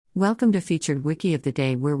Welcome to Featured Wiki of the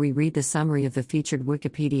Day, where we read the summary of the featured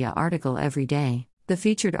Wikipedia article every day. The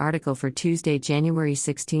featured article for Tuesday, January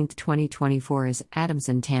 16, 2024 is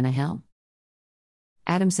Adamson Tannehill.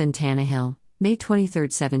 Adamson Tannehill, May 23,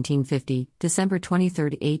 1750, December 23,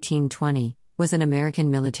 1820, was an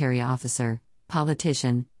American military officer,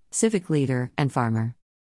 politician, civic leader, and farmer.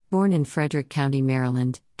 Born in Frederick County,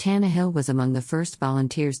 Maryland, Tannehill was among the first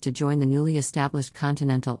volunteers to join the newly established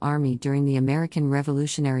Continental Army during the American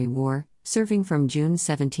Revolutionary War, serving from June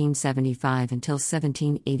 1775 until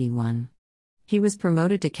 1781. He was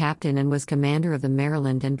promoted to captain and was commander of the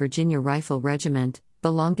Maryland and Virginia Rifle Regiment,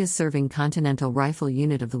 the longest-serving Continental Rifle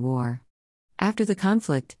unit of the war. After the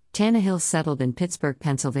conflict, Tannehill settled in Pittsburgh,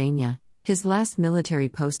 Pennsylvania, his last military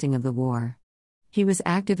posting of the war. He was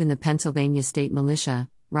active in the Pennsylvania State Militia,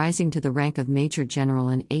 rising to the rank of Major General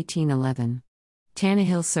in 1811.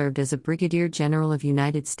 Tannehill served as a Brigadier General of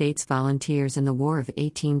United States Volunteers in the War of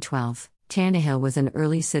 1812. Tannehill was an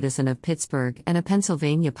early citizen of Pittsburgh and a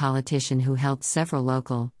Pennsylvania politician who held several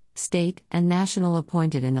local, state, and national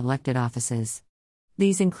appointed and elected offices.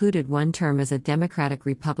 These included one term as a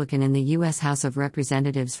Democratic-Republican in the U.S. House of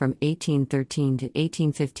Representatives from 1813 to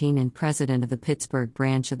 1815 and President of the Pittsburgh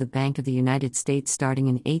branch of the Bank of the United States starting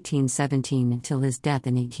in 1817 until his death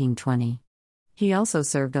in 1820. He also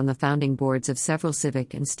served on the founding boards of several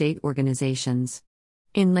civic and state organizations.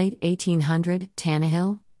 In late 1800,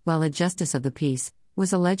 Tannehill, while a justice of the peace,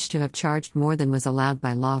 was alleged to have charged more than was allowed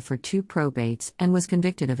by law for 2 probates and was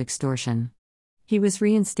convicted of extortion. He was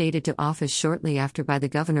reinstated to office shortly after by the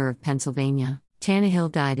governor of Pennsylvania.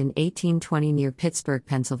 Tannehill died in 1820 near Pittsburgh,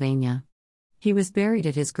 Pennsylvania. He was buried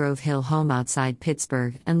at his Grove Hill home outside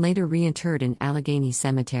Pittsburgh and later reinterred in Allegheny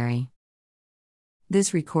Cemetery.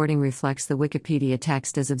 This recording reflects the Wikipedia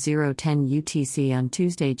text as of 0:10 UTC on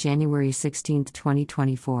Tuesday, January 16,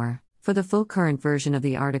 2024. For the full current version of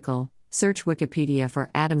the article, search Wikipedia for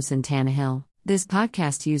Adamson Tannehill. This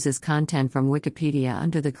podcast uses content from Wikipedia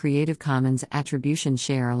under the Creative Commons Attribution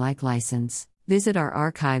Share Alike license. Visit our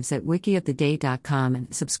archives at wikioftheday.com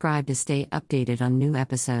and subscribe to stay updated on new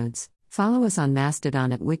episodes. Follow us on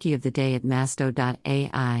Mastodon at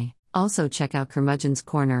wikioftheday@masto.ai. Also check out Curmudgeon's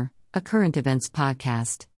Corner, a current events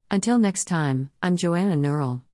podcast. Until next time, I'm Joanna Neural.